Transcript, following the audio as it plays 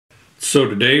So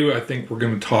today I think we're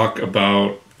going to talk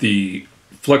about the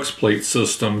Flexplate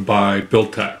system by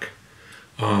Buildtak.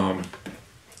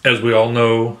 As we all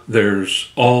know,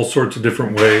 there's all sorts of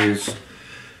different ways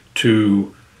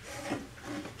to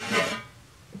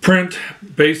print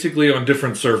basically on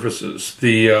different surfaces.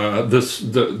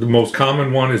 The most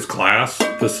common one is glass.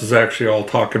 This is actually all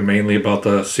talking mainly about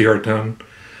the CR10.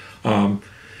 And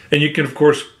you can of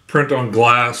course print on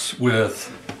glass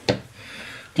with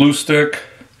glue stick.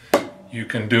 You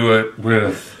can do it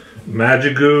with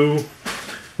Magic Glue,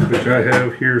 which I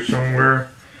have here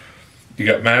somewhere. You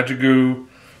got Magic Glue.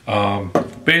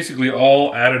 Basically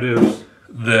all additives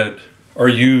that are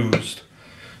used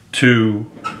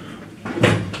to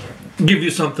give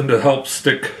you something to help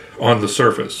stick on the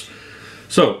surface.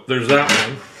 So there's that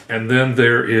one, and then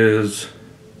there is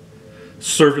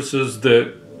surfaces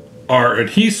that are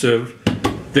adhesive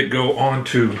that go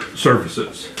onto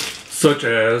surfaces, such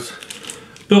as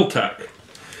Buildtak.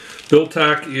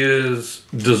 Buildtak is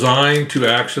designed to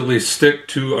actually stick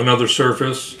to another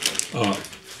surface.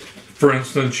 For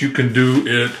instance, you can do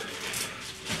it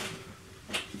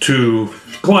to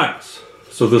glass.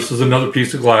 So this is another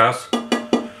piece of glass.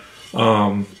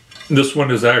 This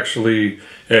one is actually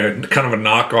kind of a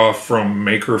knockoff from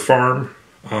Maker Farm.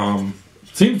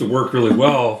 Seems to work really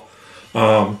well.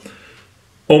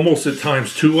 Almost at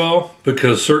times too well,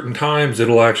 because certain times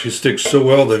it'll actually stick so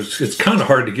well that it's kind of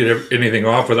hard to get anything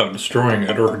off without destroying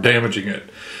it or damaging it.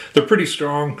 They're pretty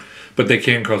strong, but they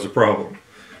can cause a problem.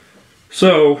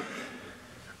 So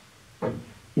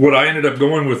what I ended up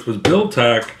going with was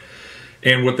Buildtak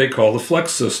and what they call the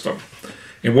Flex system.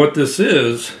 And what this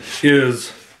is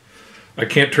I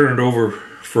can't turn it over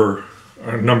for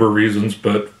a number of reasons,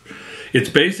 but it's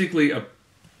basically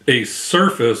a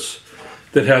surface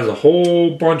that has a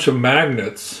whole bunch of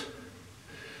magnets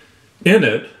in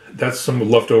it. That's some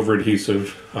leftover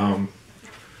adhesive.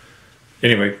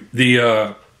 Anyway,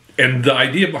 and the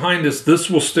idea behind this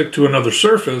will stick to another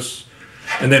surface,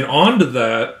 and then onto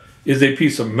that is a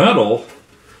piece of metal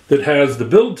that has the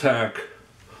Buildtak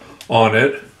on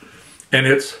it, and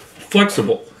it's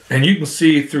flexible. And you can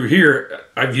see through here,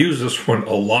 I've used this one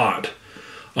a lot,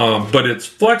 but it's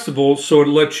flexible, so it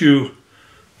lets you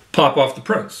pop off the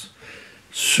prints.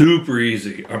 Super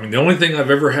easy. I mean, the only thing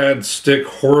I've ever had stick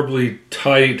horribly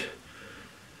tight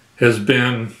has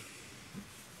been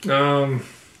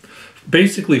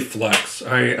basically Flex.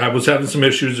 I was having some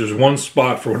issues. There's one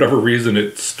spot, for whatever reason,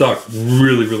 it stuck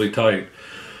really tight.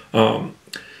 Now,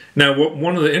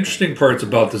 one of the interesting parts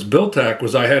about this Buildtak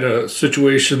was I had a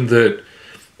situation that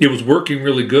it was working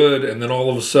really good, and then all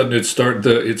of a sudden it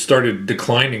started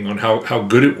declining on how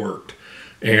good it worked.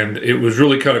 And it was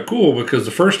really kind of cool because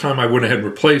the first time I went ahead and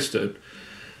replaced it,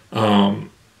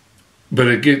 but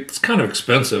it gets kind of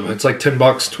expensive. It's like 10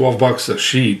 bucks, 12 bucks a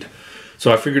sheet.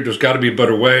 So I figured there's got to be a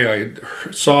better way. I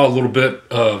saw a little bit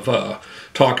of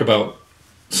talk about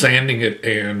sanding it,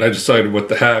 and I decided what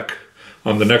the heck.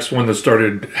 The next one that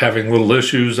started having little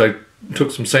issues, I took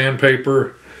some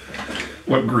sandpaper.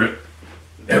 What grit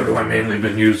have I mainly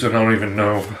been using? I don't even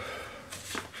know.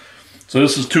 So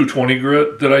this is 220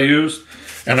 grit that I used.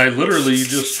 And I literally, you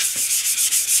just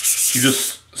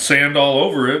sand all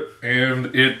over it, and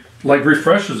it like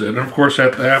refreshes it. And of course,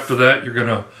 after that, you're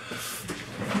gonna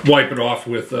wipe it off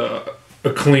with a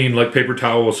clean like paper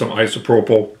towel with some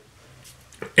isopropyl,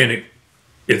 and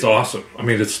it's awesome. I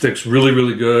mean, it sticks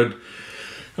really good.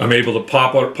 I'm able to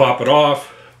pop it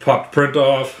off, pop the print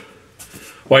off,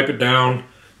 wipe it down,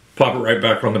 pop it right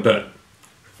back on the bed.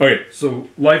 Okay, so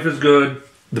life is good.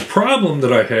 The problem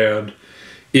that I had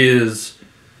is,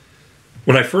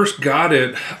 when I first got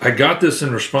it, I got this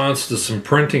in response to some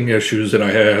printing issues that I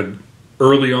had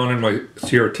early on in my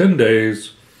CR10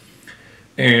 days.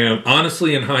 And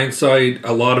honestly, in hindsight,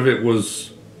 a lot of it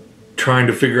was trying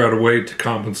to figure out a way to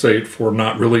compensate for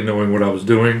not really knowing what I was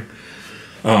doing.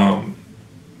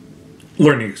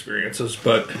 Learning experiences.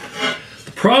 But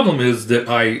the problem is that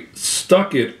I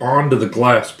stuck it onto the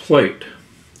glass plate.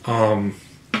 And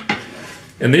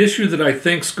the issue that I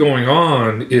think's going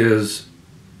on is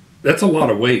that's a lot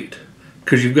of weight,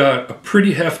 because you've got a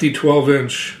pretty hefty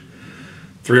 12-inch,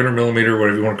 300 millimeter,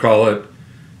 whatever you want to call it,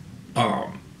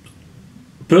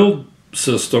 build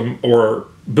system or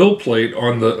build plate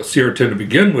on the CR10 to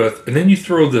begin with, and then you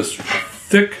throw this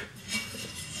thick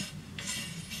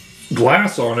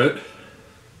glass on it,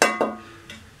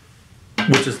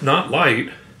 which is not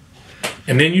light,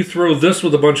 and then you throw this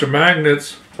with a bunch of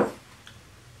magnets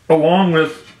along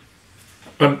with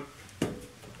a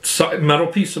metal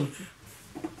piece of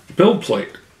build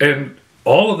plate, and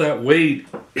all of that weight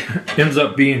ends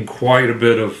up being quite a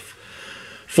bit of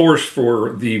force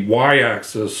for the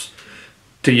y-axis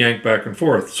to yank back and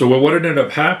forth. So what ended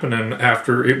up happening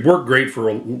after, it worked great for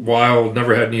a while,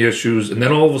 never had any issues, and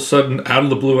then all of a sudden, out of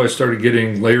the blue, I started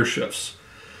getting layer shifts,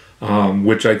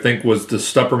 which I think was the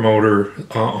stepper motor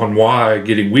on Y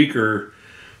getting weaker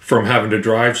from having to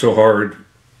drive so hard.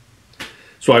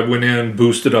 So I went in,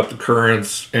 boosted up the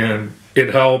currents, and it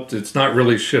helped. It's not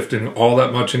really shifting all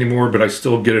that much anymore, but I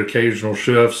still get occasional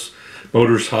shifts.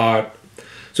 Motor's hot.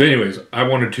 So anyways, I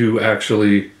wanted to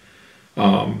actually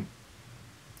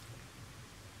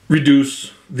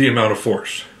reduce the amount of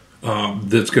force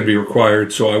that's going to be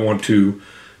required. So I want to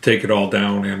take it all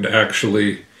down and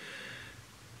actually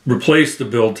replace the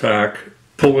BuildTak,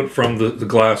 pull it from the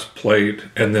glass plate,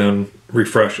 and then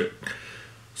refresh it.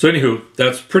 So anywho,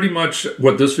 that's pretty much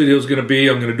what this video is going to be.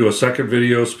 I'm going to do a second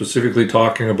video specifically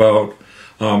talking about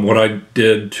what I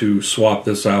did to swap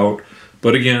this out.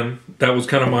 But again, that was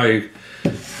kind of my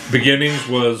beginnings.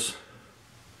 Was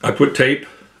I put tape,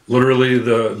 literally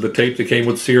the tape that came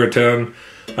with Sierra 10.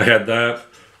 I had that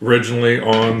originally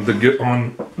on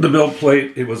the build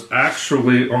plate. It was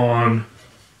actually on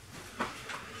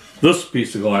this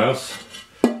piece of glass.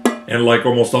 And like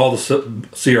almost all the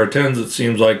CR10s, it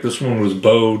seems like this one was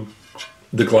bowed.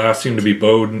 The glass seemed to be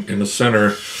bowed in the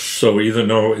center. So even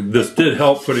though this did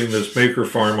help putting this maker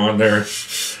farm on there,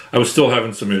 I was still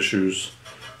having some issues.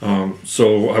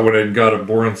 So I went ahead and got a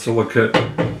boron silicate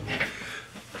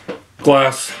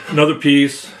glass, another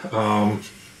piece.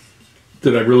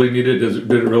 Did I really need it?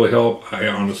 Did it really help? I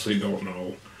honestly don't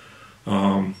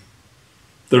know.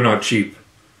 They're not cheap.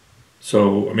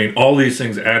 So, I mean, all these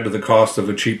things add to the cost of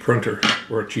a cheap printer,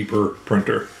 or a cheaper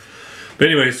printer. But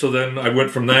anyway, so then I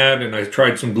went from that, and I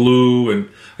tried some glue, and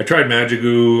I tried Magic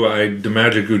Glue. The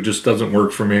Magic Glue just doesn't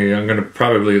work for me. I'm going to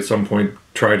probably at some point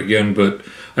try it again, but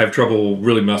I have trouble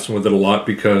really messing with it a lot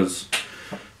because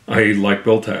I like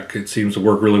BuildTak. It seems to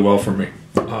work really well for me.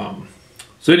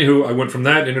 So anywho, I went from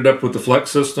that, ended up with the Flex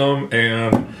system,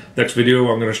 and next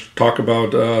video I'm going to talk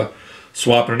about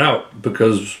swapping it out,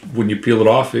 because when you peel it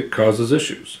off, it causes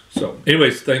issues. So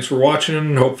anyways, thanks for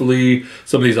watching. Hopefully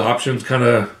some of these options kind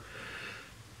of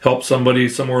help somebody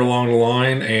somewhere along the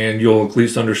line, and you'll at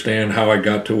least understand how I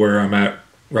got to where I'm at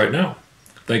right now.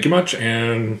 Thank you much,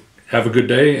 and have a good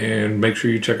day, and make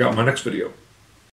sure you check out my next video.